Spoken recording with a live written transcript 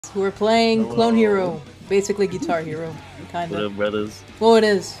We're playing Clone Hero, basically Guitar Hero, kinda. What up, brothers? Well, it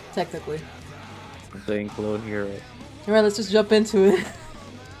is technically. I'm playing Clone Hero. All right, let's just jump into it.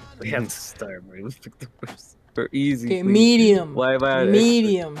 We have to start, bro. Let's pick the first. For easy. Okay, please. medium. Why am I on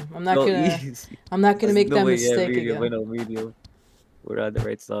medium. I'm not no, gonna. Easy. I'm not gonna make no that way, mistake medium, again. No, medium. We're on the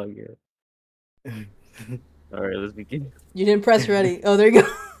right song yet. All right, let's begin. You didn't press ready. Oh, there you go.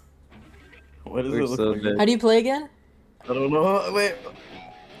 What does We're it look so like? dead. How do you play again? I don't know. Wait.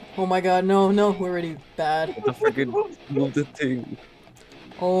 Oh my god, no, we're already bad. What the freaking move the thing?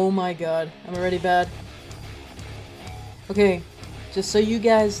 Oh my god, I'm already bad. Okay, just so you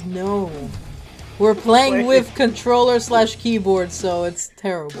guys know, we're playing with controller / keyboard, so it's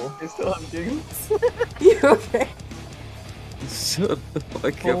terrible. I still have giggles. You okay? Shut up!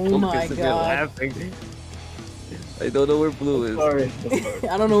 I can't Oh my focus if God. you're laughing. I don't know where blue is. Sorry.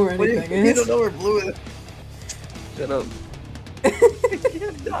 I don't know where anything You is. don't know where blue is. Shut up.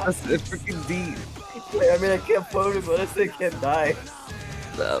 That's freaking deep. Wait, I mean, I can't focus, but I still can't die.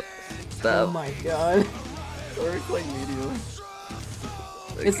 Stop. Oh Stop. my god. Or it's like medium.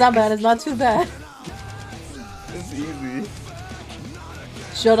 It's not bad, it's not too bad. It's easy.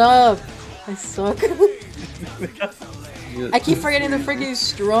 Shut up. I suck. I keep forgetting to freaking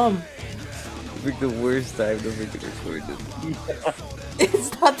strum. I think the worst time to make it recorded.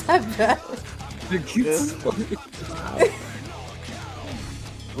 It's not that bad.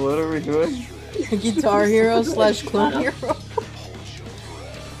 What are we doing? Guitar Hero / Clone Hero.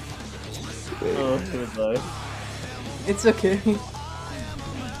 Oh, I'm gonna die. It's okay.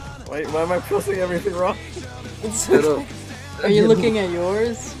 Wait, why am I pressing everything wrong? It's Shut okay. up. Are you looking at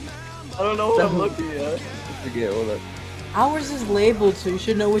yours? I don't know what I'm looking at. Forget, hold on. Ours is labeled, so you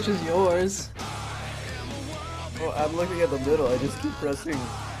should know which is yours. Oh, I'm looking at the middle. I just keep pressing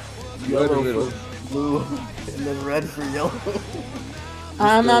You're in the yellow middle. for blue and then red for yellow.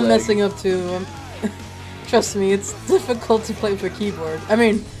 I'm not still messing up too. Trust me, it's difficult to play with a keyboard. I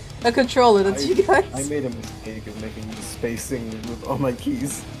mean, a controller, that's you I guys. made a mistake of making the spacing with all my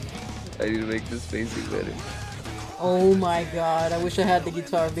keys. I need to make this spacing better. Oh my god, I wish I had the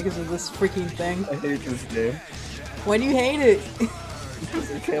guitar because of this freaking thing. I hate this game. Why do you hate it?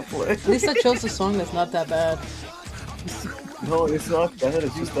 Because I can't play. At least I chose a song that's not that bad. No, it's not bad.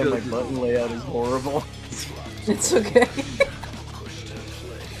 It's just that my button layout is horrible. It's okay.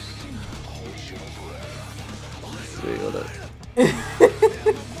 Wait, hold on. I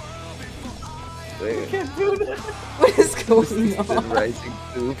Wait. can't do that. What is going It's on? rising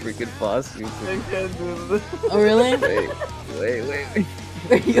to freaking boss I music. can't do this. Oh really? Wait.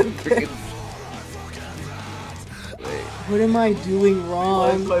 Are you okay? Freaking. Wait. What am I doing Why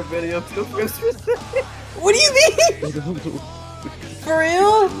is wrong? my video too Christmas? What do you mean? I don't know. For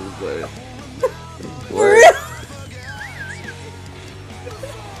real? But For real?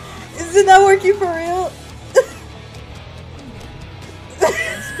 Is it not working for real?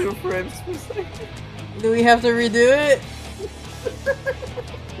 It's 2 frames per second. Do we have to redo it?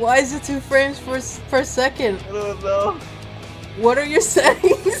 Why is it 2 frames per second? I don't know. What are your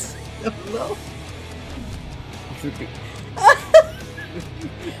settings? I don't know.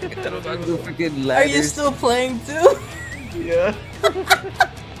 I don't know the freaking Are ladders. you still playing too? Yeah.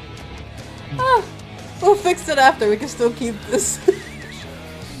 Ah, we'll fix it after. We can still keep this.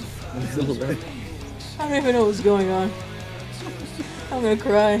 I'm so loud. I don't even know what's going on. I'm gonna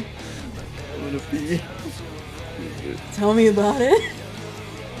cry. I'm gonna pee. Tell me about it.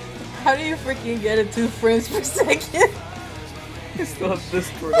 How do you freaking get it 2 frames per second? I still have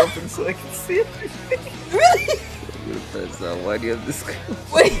Discord open so I can see everything. Really? That's not why do you have this.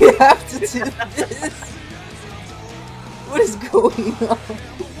 Why do you have to do this? What is going on?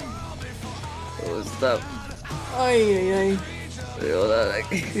 Oh, stop. Ay. Wait, hold on. I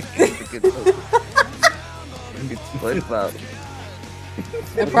can't freaking focus. It's SpongeBob.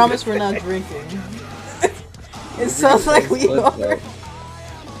 I promise we're not drinking. It sounds like we are. SpongeBob.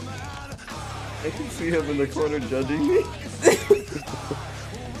 I can see him in the corner judging me.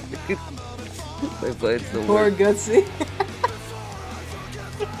 My mind's so Poor weird. Gutsy.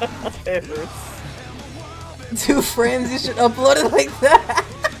 It hurts. 2 frames, you should upload it like that.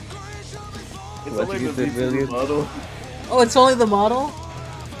 It's What, only you the did V2 million? model. Oh, it's only the model?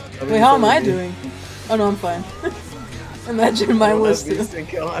 I mean, Wait, how it's am I only me. doing? Oh no, I'm fine. Imagine I mine don't was have too.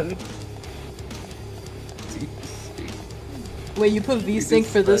 VSync on. Wait, you put VSync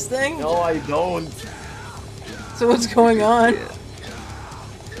for this thing? No, I don't. So what's going on? Yeah.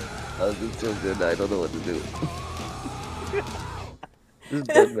 I was doing so good, I don't know what to do. This is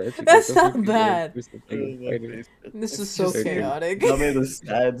bad magic. That's I'm not freaking bad. going for something. This is It's so just chaotic. Tell me the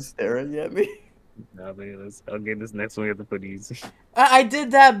sad staring at me. Nah, man, okay, this next one you have to put easy. I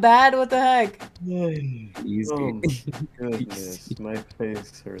did that bad. What the heck? Easy. Oh my goodness, my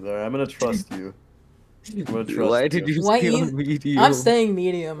face hurt. Alright, I'm gonna trust you. I'm gonna trust Why you. did you Why stay easy? on medium? I'm staying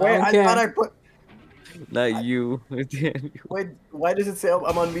medium. Wait, I don't I care. thought I put. Not you. Damn you. Wait, why does it say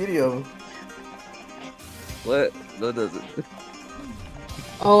I'm on medium? What? No, it doesn't.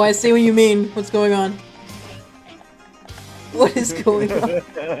 Oh, I see what you mean. What's going on? What is going on?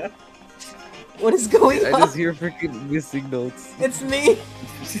 What is going I on? just hear freaking missing notes. It's me.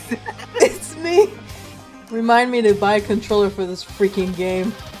 It's me. Remind me to buy a controller for this freaking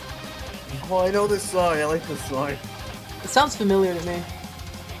game. Oh, I know this song. I like this song. It sounds familiar to me.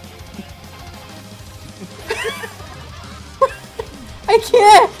 I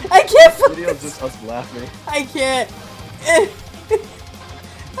can't This video is focus. just us laughing. I can't.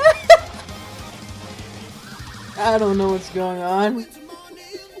 I don't know what's going on.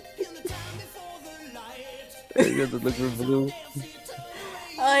 You have to look for blue.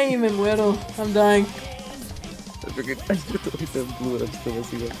 Ay, me muero. I'm dying. I freaking I look at blue and I'm still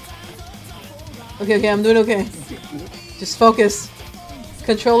missing it. Okay, okay, I'm doing okay. Just focus.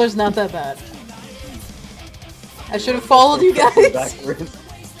 Controller's not that bad. I should have followed you guys. Backwards.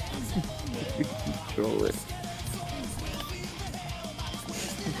 Control it.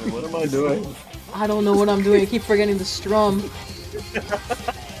 Wait, what am I doing? I don't know what I'm doing. I keep forgetting the strum.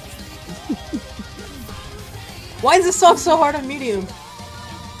 Why is this song so hard on medium?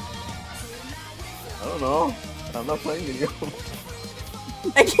 I don't know. I'm not playing video.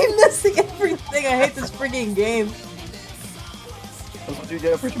 I keep missing everything. I hate this freaking game. That's what you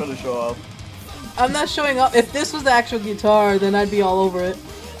get for trying to show off. I'm not showing up. If this was the actual guitar, then I'd be all over it.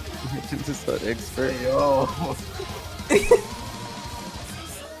 Just an expert. Hey, yo.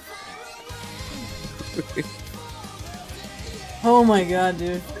 Oh my god,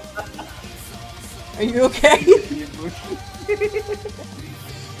 dude. Are you okay?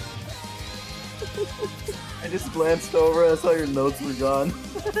 I just glanced over. I saw your notes were gone.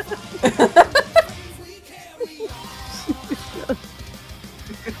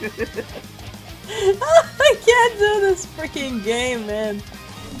 I can't do this freaking game, man.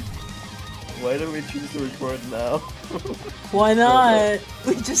 Why did we choose to record now? Why not?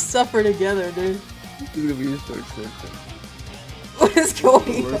 We just suffer together, dude. It's gonna be a short sentence. What is The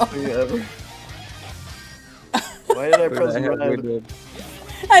going worst on? thing ever. Why did I press We're red? done.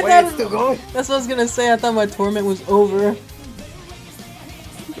 I Wait, thought it's still going? that's what I was gonna say. I thought my torment was over.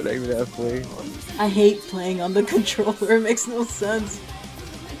 We're not even halfway. I hate playing on the controller. It makes no sense.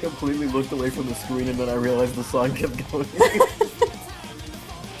 I completely looked away from the screen and then I realized the song kept going.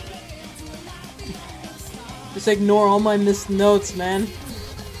 Just ignore all my missed notes, man.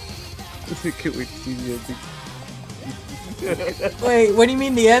 Can we see the ending? Wait, what do you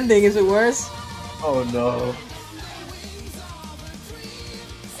mean the ending? Is it worse? Oh no.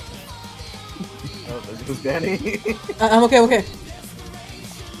 Oh, there goes Danny. I'm okay, okay.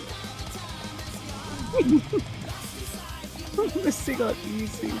 I'm missing on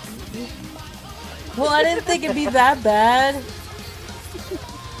easy. Well, I didn't think it'd be that bad.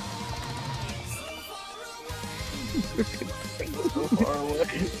 So far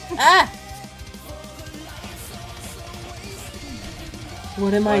away. Ah!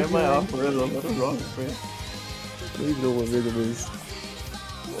 What am Why I am I doing? off rhythm? What is wrong with me? I don't even know what rhythm is.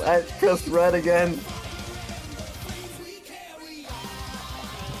 I pressed red again.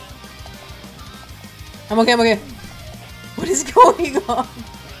 I'm okay, I'm okay. What is going on?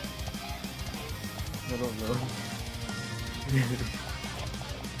 I don't know.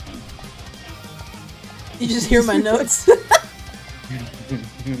 You just hear my notes?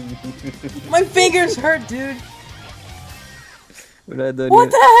 My fingers hurt, dude. We're not done What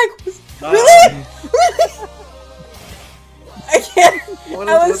yet. the heck? Was... Ah. Really? Really? I can't. What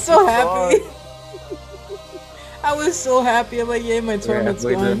I is was with so the happy. song? I was so happy. I'm like, yay, my We're torment's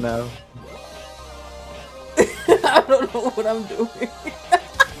halfway done gone. now. I don't know what I'm doing.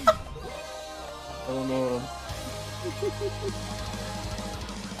 I don't know.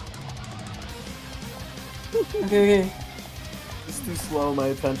 Okay, okay. It's too slow. My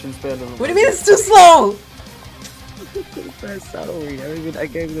attention span doesn't. What do you mean it's too slow? Fast salary. I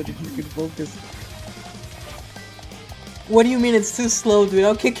can't even let you freaking focus. What do you mean it's too slow, dude?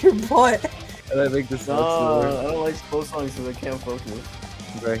 I'll kick your butt. And I make the song No, slower. I don't like slow songs because I can't focus.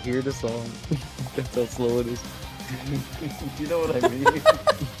 I hear the song. That's how slow it is. You know what I mean?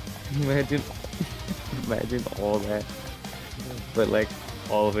 Imagine all that. But like,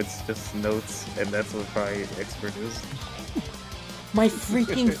 all of it's just notes, and that's what probably expert is. My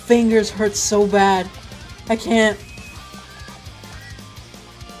freaking fingers hurt so bad. I can't.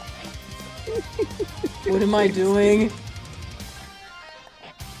 What am I doing?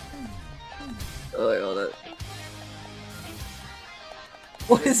 Oh, I got it.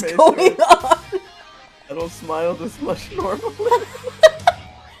 What My is face going hurts. on? I don't smile this much normally.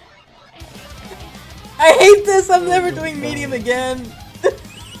 I hate this. I'm never doing medium again.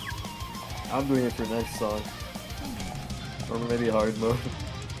 I'm doing it for next song. Or maybe hard mode.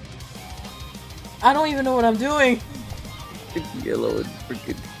 I don't even know what I'm doing. Yellow and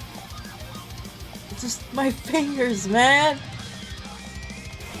freaking. It's just my fingers, man.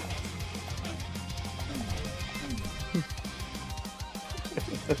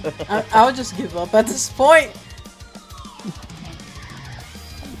 I'll just give up at this point.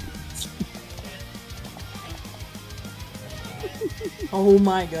 Oh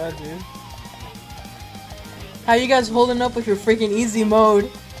my god, dude. How you guys holding up with your freaking easy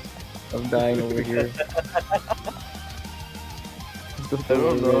mode? I'm dying over here. I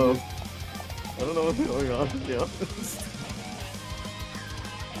don't know. I don't know what's going on, to be honest.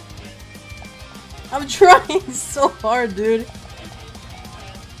 I'm trying so hard, dude.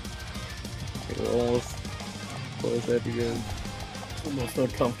 We're almost close at the end. It's the most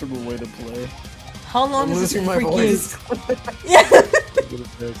uncomfortable way to play. How long I'm is this losing my freaking... voice. Yeah.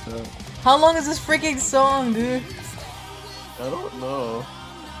 How long is this freaking song, dude? I don't know.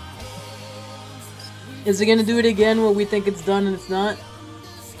 Is it gonna do it again where we think it's done and it's not?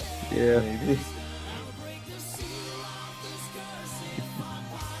 Yeah. Maybe.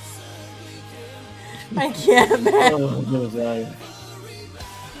 I can't, man. Oh, I'm gonna die.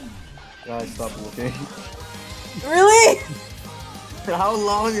 Guys, stop looking. Really? How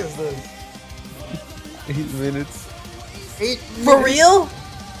long is this? 8 minutes. 8 For real?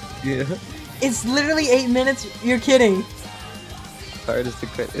 Yeah. It's literally 8 minutes. You're kidding. Hardest to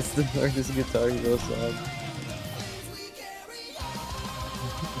cut. It's the hardest Guitar Hero song.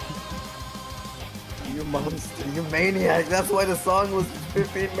 You monster, you maniac. That's why the song was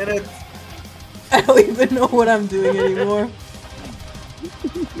 15 minutes. I don't even know what I'm doing anymore.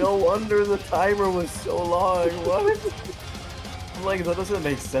 No wonder the timer was so long. What? I'm like, that doesn't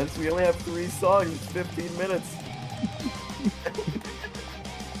make sense. We only have 3 songs, 15 minutes.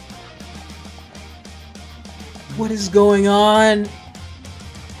 What is going on?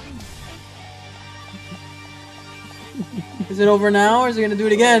 Is it over now or is it gonna do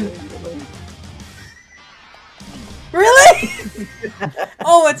it again? Really?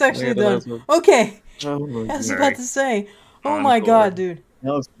 Oh, it's actually done. Okay. Oh my I was god. about to say. Oh my god, dude.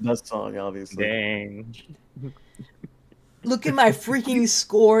 That was the best song, obviously. Dang. Look at my freaking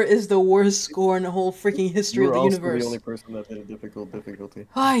score is the worst score in the whole freaking history You of were the also universe. the only person that did a difficult difficulty.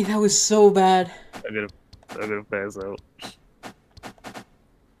 Ay, that was so bad. I'm gonna pass out.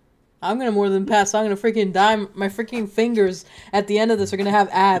 I'm gonna more than pass. I'm gonna freaking die. My freaking fingers at the end of this are gonna have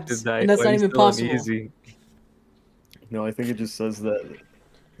abs, and that's not even possible. Easy. No, I think it just says that.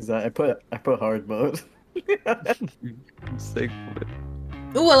 Cause I put hard mode. I'm sick of it.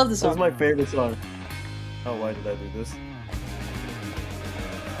 Ooh, I love this This is song. my favorite song. Oh, why did I do this?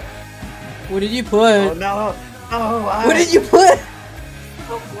 What did you put? Oh no! Oh, why? What did you put?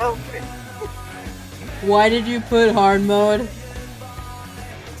 Oh, no. Why did you put hard mode?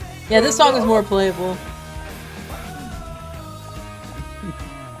 Yeah, this song is more playable.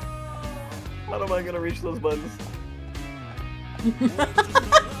 How am I gonna reach those buttons?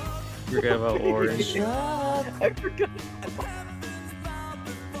 Forget about orange. I forgot.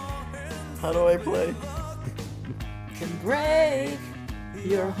 How do I play? Can break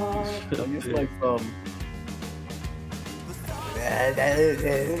your heart. I'm just like from.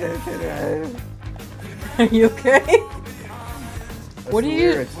 Are you okay? What That's are the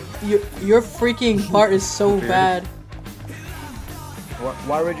you? lyrics. Your freaking part is so bad,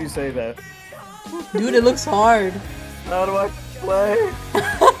 Why would you say that? dude. It looks hard. How do I play?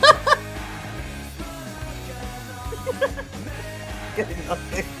 Getting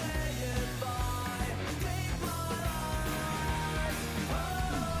nothing.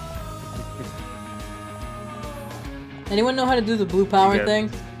 Anyone know how to do the blue power Yeah.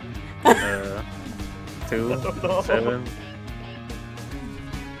 thing? 2, don't know. 7.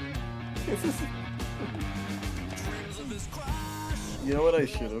 You know what I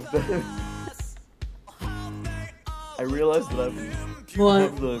should have done? I realized that I'm What?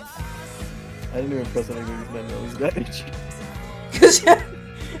 of the. I didn't even press anything with my nose, guys.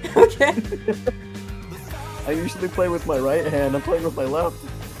 Okay. I usually play with my right hand. I'm playing with my left.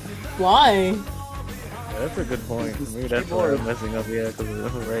 Why? Yeah, that's a good point. Maybe that's why keyboard. I'm messing up. Yeah, because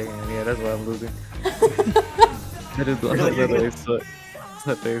of the right hand. Yeah, that's why I'm losing. That is Really? that they suck.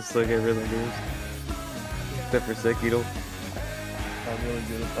 That they suck at rhythm games. Except for Sekiro. I'm really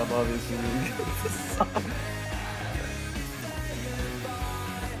good. I'm obviously really good at this song.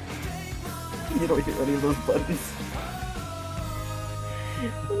 You don't hear any of those buttons.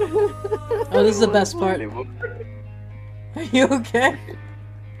 Oh, this is the best part. Are you okay?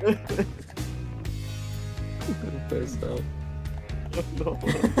 First up. No.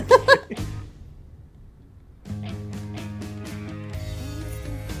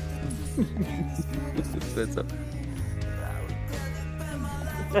 First up.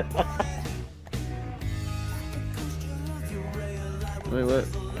 Wait, what?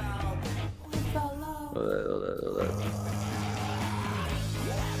 Hold on.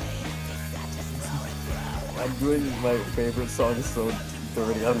 I'm doing my favorite song so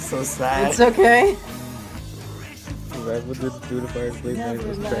dirty. I'm so sad. It's okay. Right, what did do the fireplace night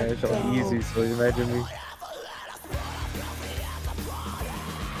was trash on easy, so imagine me.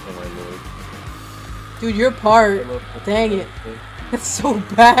 Oh my lord. Dude, your part. Dang it. It's so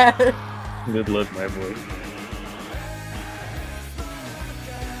bad. Good luck, my boy.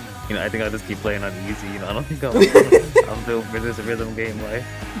 You know, I think I'll just keep playing on easy, you know, I don't think I'm built for this rhythm game life.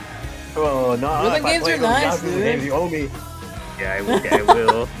 Oh, no. Rhythm games are nice, dude. You owe me. Yeah, I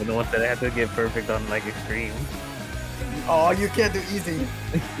will. But the ones that I have to get perfect on, like, extreme. Oh, you can't do easy.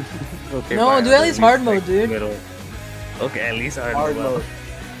 Okay, No, fine, do at least hard mode, dude. Middle. Okay, at least Hard mode.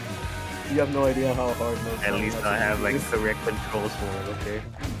 You have no idea how hard mode. At least I have, like, correct controls for it, okay?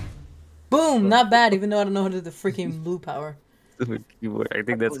 Boom, not bad, even though I don't know how to do the freaking blue power. Keyboard. I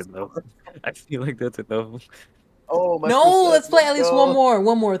think that's enough. I feel like that's enough. Oh, my No, let's play at least no.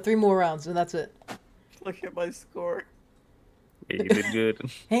 one more, 3 more rounds, and that's it. Look at my score. Yeah, you did good.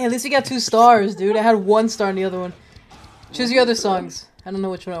 Hey, at least we got 2 stars, dude. I had 1 star in the other one. Choose your other songs. I don't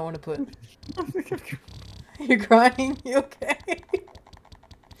know which one I want to put. You're crying? You okay?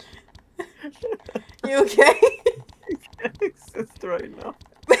 You okay? I can't exist right now.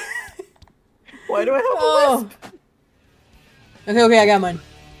 Why do I have a lisp? Okay, I got mine.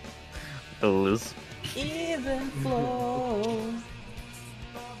 A lisp. Even flows.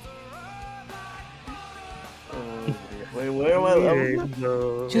 Oh, wait, where am I?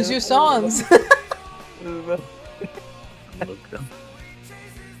 No. Choose your songs. Look them.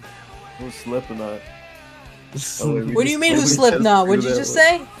 Who's Slipknot? What do you mean, who slipped now? What did you just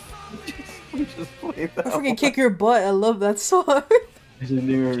say? We just played that. I freaking kick your butt. I love that song. I didn't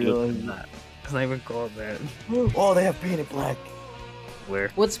even realize. It's not even called that. Oh, they have Painted Black. Where?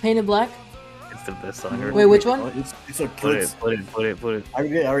 What's Painted Black? It's the best song ever. Wait, which one? It's a Put good. it. I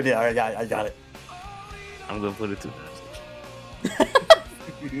got it. I'm gonna put it to I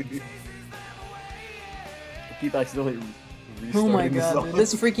keep accidentally restarting Oh my the god, song. dude,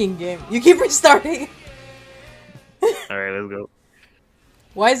 this freaking game. You keep restarting. Alright, let's go.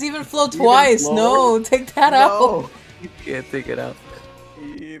 Why is even flow twice? flow? No, take that out. No. You can't take it out.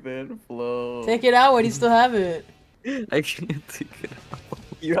 Even flow. Take it out. Why do you still have it? I can't take it out.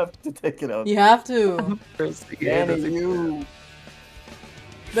 You have to take it out. You have to. Pressing it, Dani, doesn't you.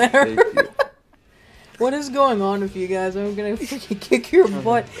 There. Thank you. What is going on with you guys? I'm gonna freaking kick your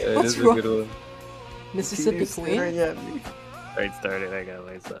butt. Yeah, What's this is a wrong? good one. Mississippi Keep staring Queen? at me. Alright, started. I got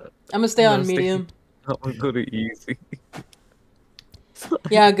lights up. I'm gonna stay on No, stay- medium. I'm gonna go to easy.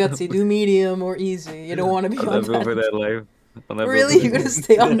 Yeah, Gutsy, do medium or easy. You don't want to be I'll on never over that. that life. I'll never Really? over You're gonna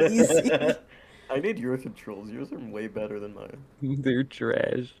stay on easy? I need your controls. Yours are way better than mine. They're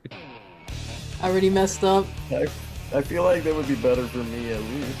trash. I already messed up. I feel like they would be better for me at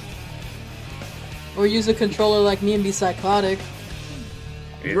least. Or use a controller like me and be psychotic.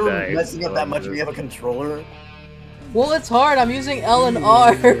 You're messing up that much when you have a controller. Well, it's hard. I'm using L and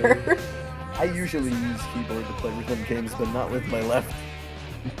R. I usually use keyboard to play rhythm games, but not with my left.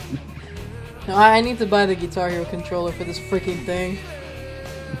 No, I need to buy the Guitar Hero controller for this freaking thing.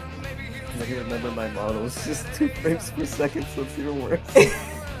 I can remember my model. It's just 2 frames per second, so it's even worse.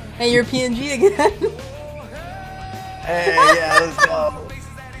 Hey, you're PNG again. Hey, yeah, let's go.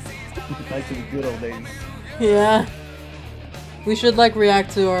 Back to the good old days. Yeah. We should like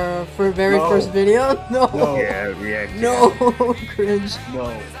react to our very No. first video. No. No. Yeah, react. No. Cringe.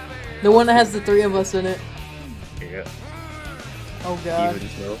 No. The one that has the 3 of us in it. Yeah. Oh god. Even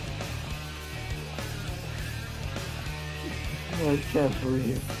so. I can't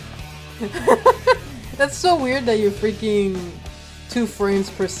breathe. That's so weird that you're freaking 2 frames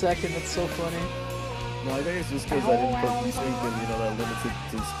per second. That's so funny. No, I think it's just because I didn't put desync and, you know, that limits it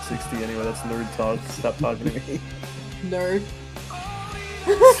to 60 anyway. That's nerd talk. Stop talking to me. Nerd.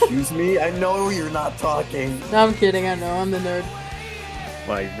 Excuse me? I know you're not talking. No, I'm kidding. I know. I'm the nerd.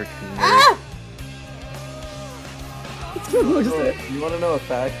 My freaking Ah! What is that? You want to know a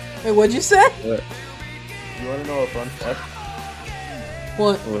fact? Wait, what'd you say? What? You want to know a fun fact?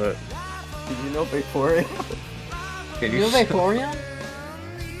 What? What? Did you know Vaporeon? Can You know shut- Vaporeon?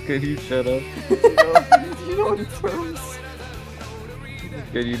 Can you shut up? You know the terms?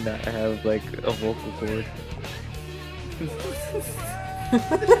 Can you not have like a vocal cord?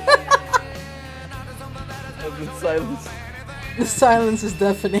 I've been silenced. The silence is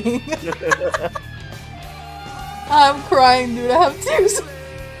deafening. I'm crying, dude. I have tears.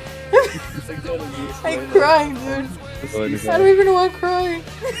 I'm crying, dude. What is I don't that? even know why I'm crying.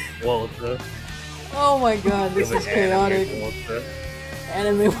 Walter. Oh my god, this is chaotic. Walter.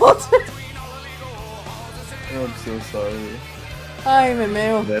 Anime Walter. I'm so sorry. I'm a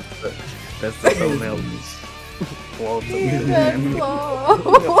male. That's the thumbnail. Walter.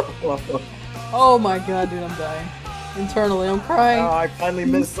 Oh my god, dude, I'm dying. Internally, I'm crying. Oh, I finally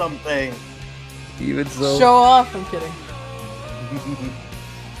missed something. Even so. Show off. I'm kidding.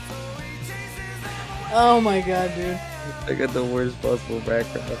 Oh my god, dude. I got the worst possible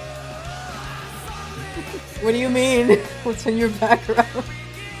background. What do you mean? What's in your background?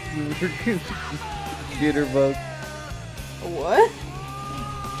 Jitterbug. What?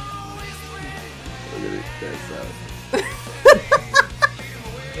 Look at it. That's out.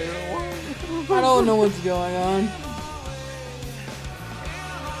 I don't know what's going on.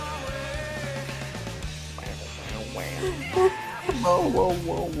 Whoa.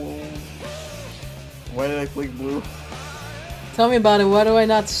 Why did I click blue? Tell me about it. Why do I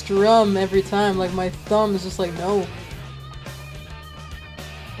not strum every time? Like my thumb is just like no.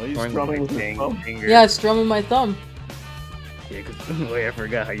 Why are you Orange strumming with your thing, thumb? finger. Yeah, I strum with my thumb. Yeah, 'cause wait, I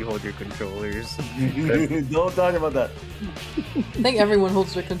forgot how you hold your controllers. Don't talk about that. I think everyone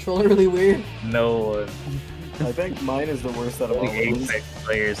holds their controller really weird. No one. I think mine is the worst out of all Only of them. Apex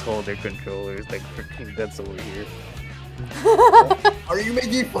players hold their controllers. Like, freaking, that's over here. Are you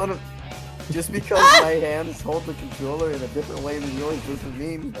making fun of... Just because my hands hold the controller in a different way than yours doesn't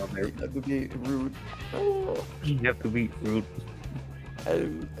mean you have to be rude. You have to be rude.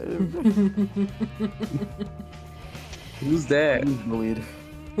 Who's that? Bleed.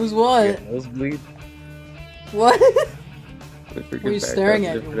 Who's what? Yeah, nosebleed? What? The freaking Were you staring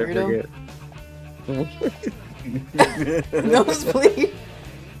at, background, you did I forget? Nosebleed.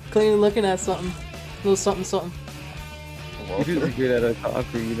 Clearly looking at something. Little something. You just hear that on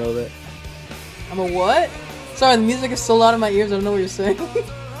concrete, you know that? I'm a what? Sorry, the music is so loud in my ears. I don't know what you're saying. I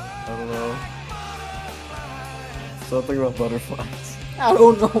don't know. Something about butterflies. I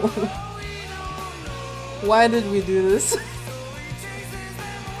don't know. Why did we do this?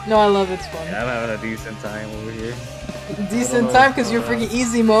 No, I love it. It's fun. Yeah, I'm having a decent time over here. Decent time because you're freaking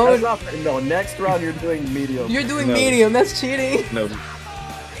easy mode. No, next round you're doing medium. You're doing No. medium. That's cheating. No,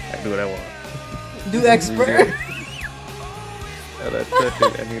 I do what I want. Do expert. That's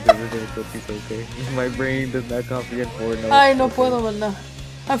it. I need to reserve cookies, okay? My brain does not comprehend 4 notes. Ay, no puedo, man. No.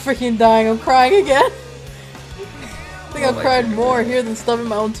 I'm freaking dying. I'm crying again. I think I've cried more here than stubbing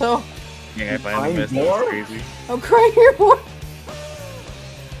my own toe. Yeah, I finally missed it. more? That's crazy. I'm crying here more.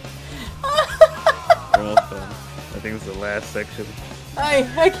 We're almost done. I think it's the last section. I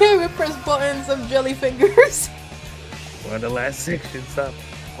can't even press buttons. I'm jelly fingers. We're in the last section. Stop.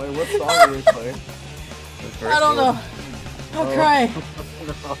 Wait, what song are you playing? The first I don't know. one. I'm crying.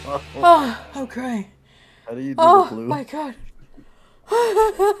 Oh, I'm crying. How do you do Oh the blue? my god.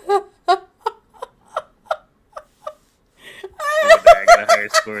 Oh, I got a higher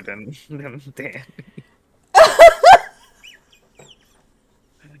score than Dan.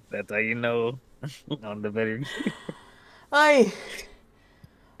 That's how you know on the better. I'm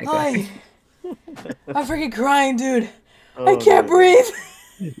freaking crying, dude. I Oh, can't man. breathe.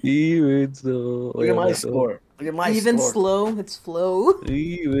 Even so. Look at my score. Look at my Even score. slow. It's flow.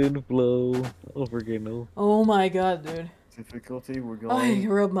 Even flow. Oh, freaking no. Oh my god, dude. Difficulty, we're I going.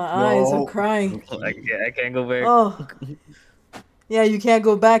 rub my eyes. I'm No. crying. I can't go back. Oh. Yeah, you can't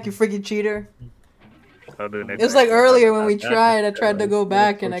go back, you freaking cheater. I'll do it next It was like time. earlier when we tried. I tried to go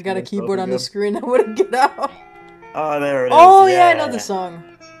back and I got a Unfortunately, keyboard on the again. screen. I wouldn't get out. Oh, there it is. Oh yeah, I know the song.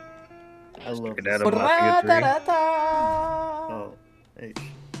 I love Get this. out of Mafia 3. Ba-da-da-da. Oh, H.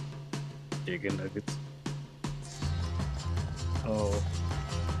 Chicken nuggets. Oh.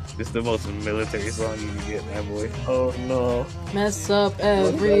 This is the most military song you can get, my boy. Oh no. Mess up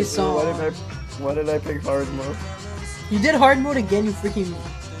every song. Why did I pick hard mode? You did hard mode again, you freaking...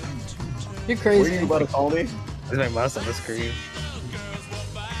 You're Were crazy. you about to call me? There's my mouse on the screen.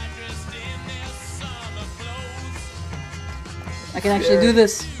 I can actually do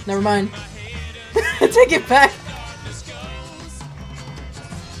this. Never mind. Take it back.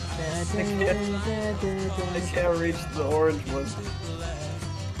 I can't reach the orange one.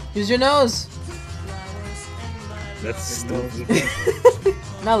 Use your nose. That's stupid.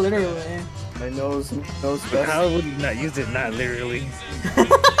 Not literally. My nose But best. how would you not use it? Not literally. You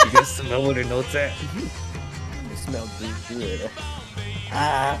can smell what her notes at. It smells good.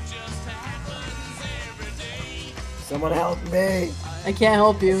 Ah. Someone help me. I can't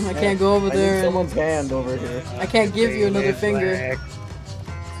help you. I can't go over I there. need someone's hand over here. I can't give you another finger. Black.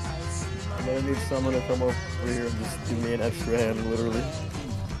 I'm gonna need someone to come over here and just give me an extra hand, literally.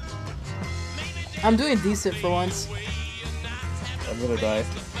 I'm doing decent for once. I'm gonna die.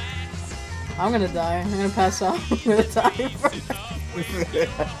 I'm gonna die. I'm gonna pass out. I'm gonna die first.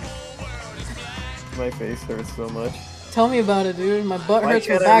 My face hurts so much. Tell me about it, dude. My butt Why hurts,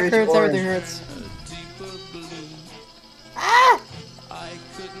 my can't I back reach hurts, orange? everything hurts. Ah! I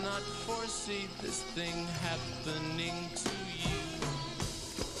could not foresee this thing happening to you.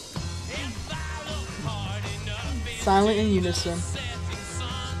 If I look hard enough, Silent in unison.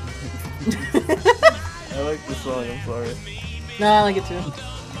 I like the song, I'm sorry. No, I like it too.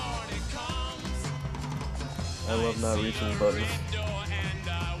 I love not reaching buttons.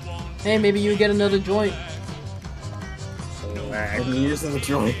 Hey, maybe you get another joint. Black. I'm using the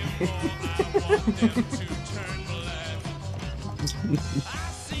joint.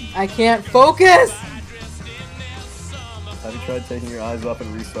 I can't focus! Have you tried taking your eyes off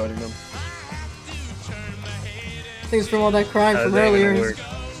and restarting them? I think it's from all that crying How's from that gonna earlier. work?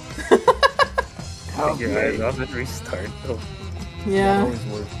 Take your eyes off and restart. Oh, That Yeah, always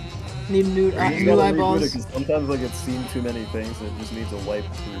works. need new, You new gotta reboot it, eyeballs. 'cause sometimes like it's seen too many things and it just needs a wipe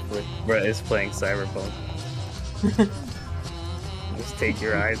to refresh. bruh, it's playing Cyberpunk. Just take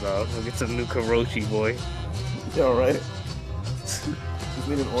your eyes off. We'll get some new Karoshi, boy. Yeah, right. Just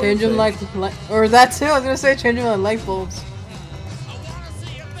need an oil Change them change. like, or that too, I was gonna say change them like light bulbs.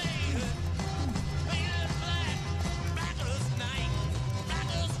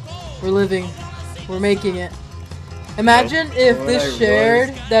 We're living. We're making it. Imagine if When this I shared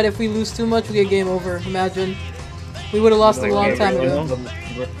that if we lose too much we get game over. Imagine. We would have lost a Like, long yeah, time really? ago.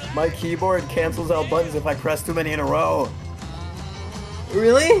 My keyboard cancels out buttons if I press too many in a row.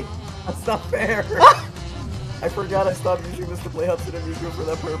 Really? That's not fair. I forgot I stopped using this to play Hudson and Miku for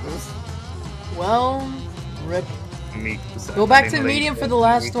that purpose. Well, rip. Me- Go back to Late, medium for the me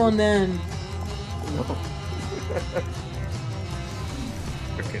last too. one then. No.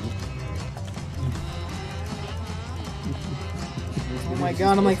 Frickin'. Oh my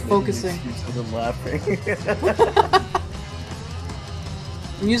god, I'm like focusing. I'm laughing.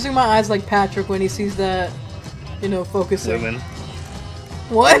 I'm using my eyes like Patrick when he sees that, you know, focusing. Women.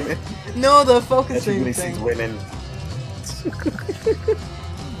 What? No, the That's when focusing he sees thing. women.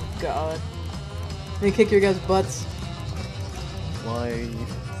 God. Let me kick your guys' butts. Why?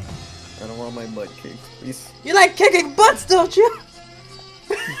 I don't want my butt kicked, please. You like kicking butts, don't you?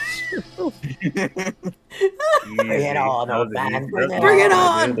 Bring it on, old man, bring it Bring it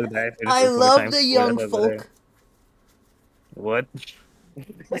on! I love the young folk. What?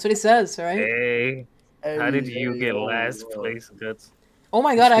 That's what he says, right? Hey, how did you get last place, Guts? Oh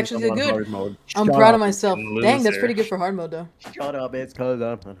my god, I actually did good. I'm proud of myself. fucking Dang, that's loser. pretty good for hard mode though. Shut up, it's cause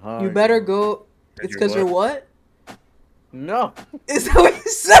I'm on hard. You better go. It's you're because you're what? No, Is that what you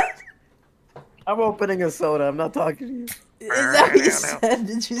said? I'm opening a soda. I'm not talking to you. Is that what you said?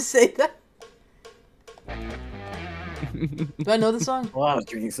 Did you say that? Do I know the song? Oh, I was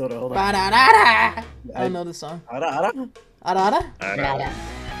drinking soda. Hold on. Ba-da-da-da. I don't know the song. Ara. Arara? I don't know.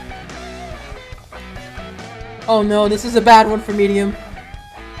 Oh no, this is a bad one for medium.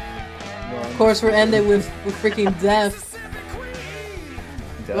 Of course, we're ending with freaking death.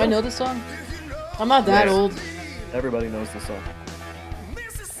 Do I know the song? I'm not that Yes. old. Everybody knows the song.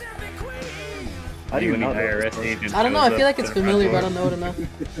 How do you When the not know this IRS song? agent I don't know, I shows feel up like it's at my familiar, but I door. don't know it enough.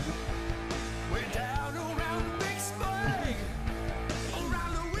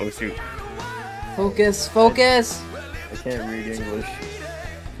 Oh shoot. Focus, focus! I can't read English.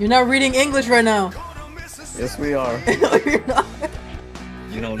 You're not reading English right now. Yes, we are. No, you're not.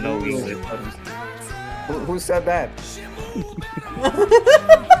 You don't know English. Who said that?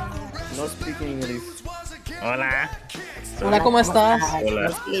 No speaking English. Hola. Hola, ¿cómo estás? Hola.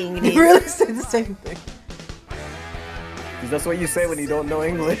 You really say the same thing. 'Cause that's what you say when you don't know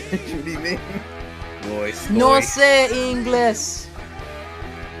English. What do you mean? Voice. No sé inglés.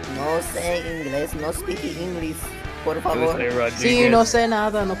 No sé inglés. No speak English. Por Yo favor. soy Rodriguez. Sí, no sé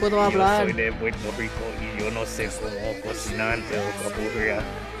nada, no puedo Yo hablar. soy de Puerto Rico y yo no sé cómo cocinar o caburria.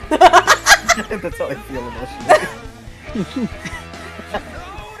 That's how I feel emotionally.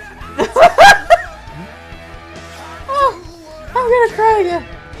 Oh, I'm gonna cry again.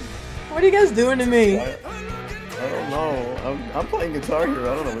 What are you guys doing to me? I don't know. I'm playing guitar here.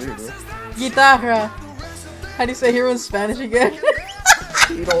 I don't know what you're doing. Guitarra. How do you say hero in Spanish again?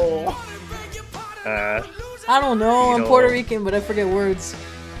 Tito. I don't know. I'm Tito. Puerto Rican, but I forget words.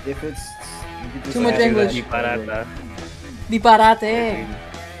 If it's you could just Too much add English. Disparata. Disparate.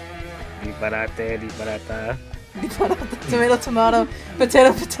 Disparate, disparata. Disparate. Tomato, tomato.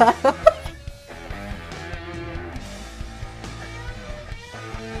 Potato, potato.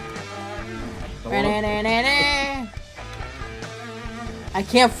 I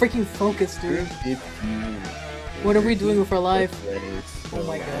can't freaking focus, dude. 15. What are we doing with our life? Oh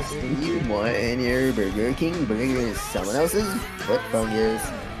my god, Last dude. thing you want in your Burger King burger is someone else's foot fungus.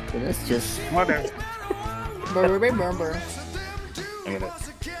 And it's just Mother. Brr, brr, brr, brr. I'm gonna.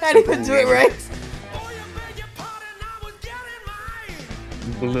 I didn't even do it right.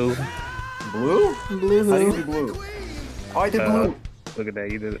 Blue. blue? Blue How do you who? do blue? Oh, I did blue. Look at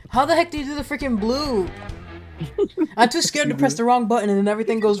that, you did it. How the heck do you do the freaking blue? I'm too scared to press the wrong button and then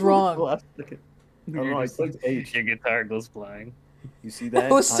everything goes wrong. Last second. I don't know, I clicked H. Your guitar goes flying. You see that?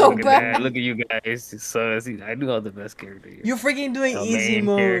 That was so Look at bad. that. Look at you guys. So I do all the best characters. You're freaking doing The easy main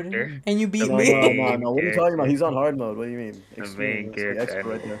mode, character. and you beat The No, me. no. What are you talking about? He's on hard mode. What do you mean? The Extreme. main That's the character, expert I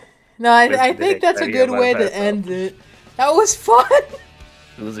right know. there. No, I Listen, think that's a Dani, good I'm way about to to end it. That was fun.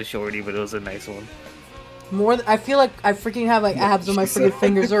 It was a shorty, but it was a nice one. More, I feel like I freaking have like abs on my freaking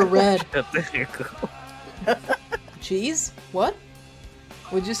fingers are red. There you go. Cheese? What?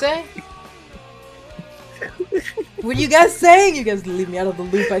 What'd you say? What are you guys saying? You guys leave me out of the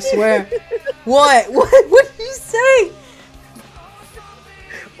loop, I swear. What? What did you say?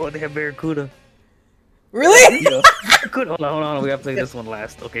 Oh, they have Barracuda. Really? Yeah. Good. Hold on. We gotta play this one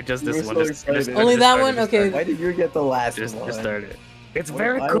last. Okay, just You this were one. so Just excited. Only that start one? it, just Okay. start Why did you get the last it. one? Just start it. It's What if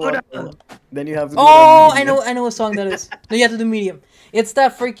I Barracuda. want the- Then you have to. do Oh, the I know what song that is. No, you have to do medium. It's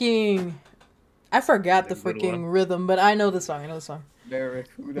that freaking. I forgot the The good freaking one. rhythm, but I know the song. I know the song.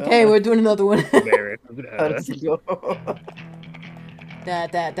 Barracuda. Okay, we're doing another one. How Barracuda. does it go? Da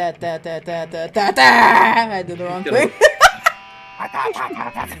da da da da da da da da. I did the wrong thing.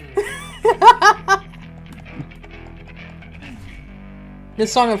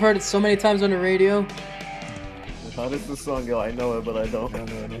 This song I've heard it so many times on the radio. How does the song go? I know it, but I don't.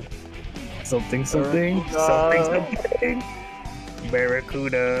 Something. Barracuda.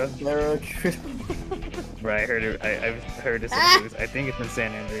 Barracuda. Barracuda. Right, I heard it. I've heard this. I think it's in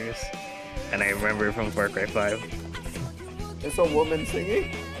San Andreas, and I remember it from Far Cry 5. It's a woman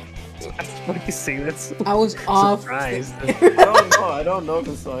singing? What do you say? That's I was off. surprised. I don't know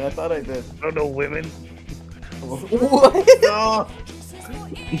the song. I thought I did. I don't know women. What? No!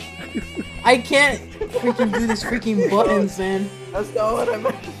 I can't freaking do these freaking buttons, man. That's not what I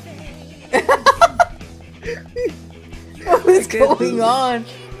meant. What is can't do going it. on?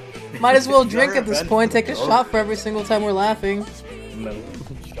 Might as well drink Never at this been point. Take a before. shot for every single time we're laughing. No.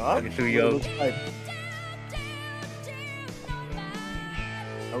 Shot? You're too young.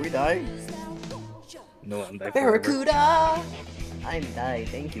 Are we dying? No, I'm back forever. Barracuda! I'm dying.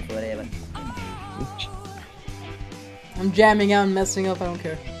 Thank you forever. I'm jamming out and messing up. I don't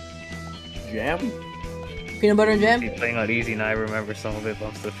care. Jam? Peanut butter and jam? Keep playing on easy, and I remember some of it, but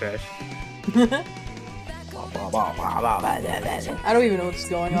I'm still trash. I don't even know what's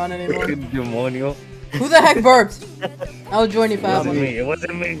going on anymore. Demonio. Who the heck burped? I'll join you, It wasn't Fab. me. It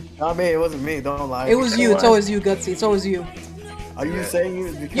wasn't me. Not me. It wasn't me. Don't lie. It was you. It's always you, Gutsy. It's always you. Are you saying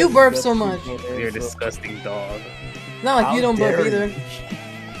you? Because You burp got so much. people there, You're a so- disgusting dog. Not like How you don't burp dare either. you.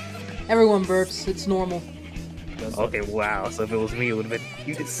 Everyone burps. It's normal. Okay, wow. So if it was me, it would have been,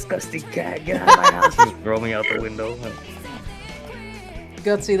 you disgusting cat, get out of my house. Just throw me out the window.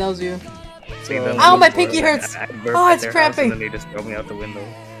 Gutsy, that was you. See, them Ow, my dudes pinky were- hurts. I burp Oh, at it's their house, cramping. And then they just throw me out the window.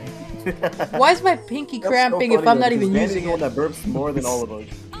 Why is my pinky That's so cramping if funny, I'm though, not even because Dani's using the one it? that burps more than all of us.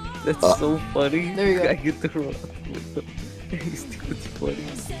 That's so funny. There you go. I get thrown out the window. It's funny.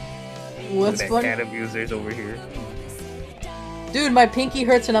 What's That funny? cat abusers over here. Dude, my pinky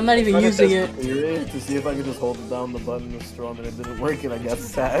hurts and I'm not even Trying to using test it. the theory to see if I could just hold down the button strong, and it didn't work, and I got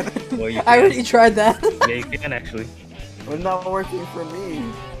sad. Well, you I can. already tried that. Yeah, you can actually. It's not working for me.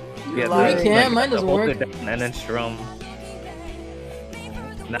 You're Yeah, lying. You can, mine doesn't hold work. it down and then strum.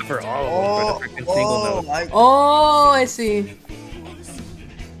 Not for all of them, for the freaking single note. Oh, I see.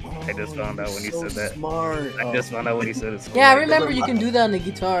 I just found out when you so said that. Smart. I just found out when he said it. Yeah, I remember you can do that on the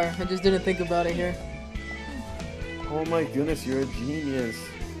guitar. I just didn't think about it here. Oh my goodness, you're a genius.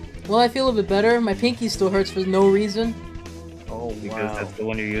 Well, I feel a bit better. My pinky still hurts for no reason. Oh Because wow. that's the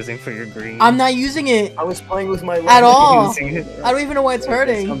one you're using for your green. I'm not using it I was playing with my at all. Using it. I don't even know why it's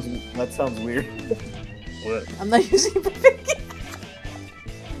hurting. That sounds weird. What? I'm not using my pinky.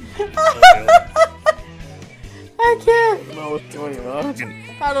 I I can't. I don't know what's going on.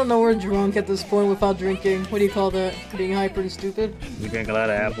 I don't know. We're drunk at this point without drinking. What do you call that? Being hyper and stupid? We drink a lot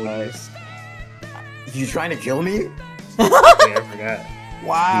of apple juice. You trying to kill me? Yeah, I forgot.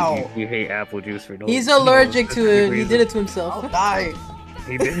 Wow. You hate apple juice for no He's allergic to it. reason. He did it to I'll himself. die.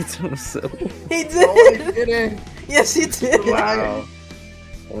 He did it to himself. He No, I did. didn't. Yes, he did. Wow.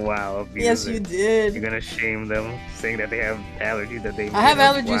 Wow. Yes, abuser. you did. You're gonna shame them, saying that they have allergies that they. I have made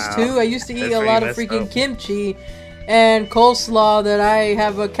up. allergies Wow. too. I used to eat That's a pretty lot of messed freaking up. kimchi and coleslaw that I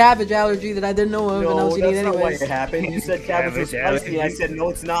have a cabbage allergy that I didn't know of and I was No, eating that's not why anyways. it happened. You said cabbage was Cabbage spicy, and I said no,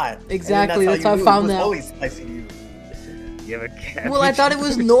 it's not. And then Exactly, that's how I you knew found it was out. always spicy to you. You have a cabbage. Well, I thought it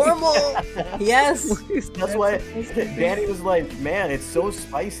was normal. Yes. That's why Danny was like, man, it's so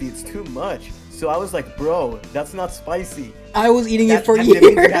spicy, it's too much. So I was like, bro, that's not spicy. I was eating it for that means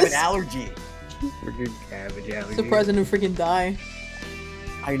you have an years. allergy. Freaking cabbage allergy. Surprised I didn't freaking die.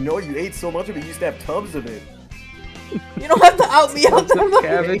 I know you ate so much of it, you used to have tubs of it. You don't have to out me out there.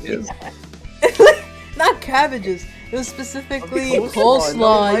 Cabbages. Not cabbages. It was specifically Of the coleslaw.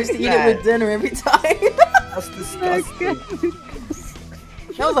 coleslaw. I used to eat Nobody likes it with dinner every time. That's disgusting.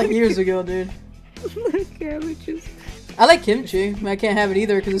 That was like years ago, dude. Cabbages. I like kimchi. I can't have it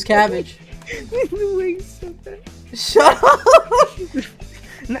either because it's cabbage. The way you said that. Shut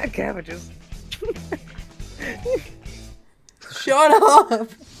up! Not cabbages. Shut up!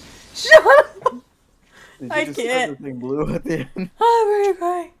 Shut up! Did I you just can't. have the thing blue at the end? Oh, very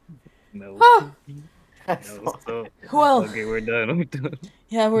cry. No. Oh, I No, saw so, well, okay, we're done. We're done.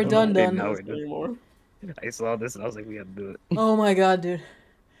 yeah, we're done, Okay, done. now it we're done. anymore. I saw this and I was like, we have to do it. Oh my god, dude.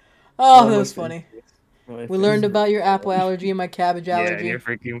 Oh, that my was face. funny. My We face. learned about your apple allergy and my cabbage Yeah, and allergy. your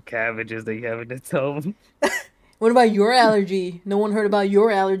freaking cabbages that you have in the tub. What about your allergy? No one heard about your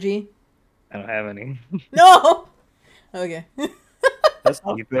allergy. I don't have any. No! Okay. That's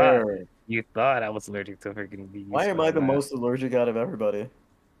not You fair. You thought I was allergic to freaking bees. Why am but I I'm the not. most allergic out of everybody?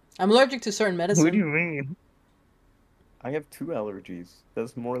 I'm allergic to certain medicine. What do you mean? I have 2 allergies.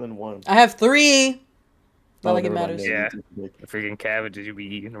 That's more than one. I have 3. Not Oh, like it never mind, matters. Yeah. you too big. The freaking cabbages you be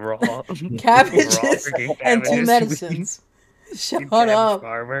eating raw. Cabbages Raw freaking and 2 cabbages. medicines. Shut You cabbage up.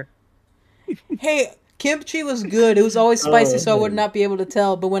 farmer. Hey, kimchi was good. It was always spicy, so I would Oh. not be able to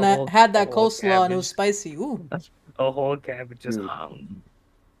tell. But when A I whole- had that a whole coleslaw and it was cabbage. spicy, ooh. A whole cabbage just Dude. hung.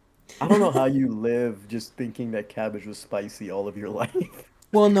 I don't know how you live just thinking that cabbage was spicy all of your life.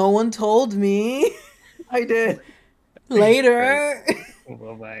 Well, no one told me. I did. Later.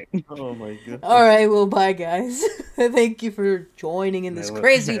 Well, bye. Oh my goodness. All right, well, bye, guys. Thank you for joining in this I will-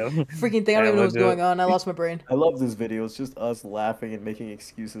 crazy I will- freaking thing. I don't I even know will what's do going it. on. I lost my brain. I love this video. It's just us laughing and making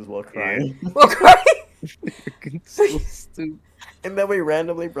excuses while crying. Well, cry. Freaking so stupid. And then we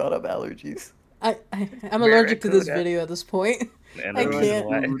randomly brought up allergies. I'm allergic to this Barracuda. video at this point. And I the can't.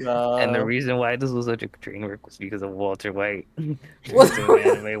 reason why, and the reason why this was such a train wreck was because of Walter White. What? So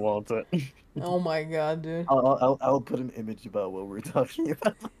anime Walter. Oh my god, dude. I'll put an image about what we're talking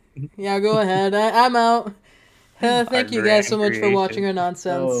about. Yeah, go ahead. I'm out. Thank you guys so much for watching our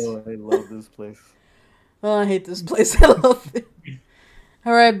nonsense. Oh, I love this place. Oh, I hate this place. I love it.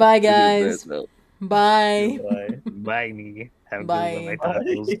 All right, bye, guys. Bye. Bye. Bye, me. Have a Bye. good one. My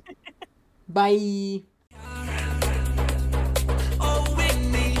tacos. Bye.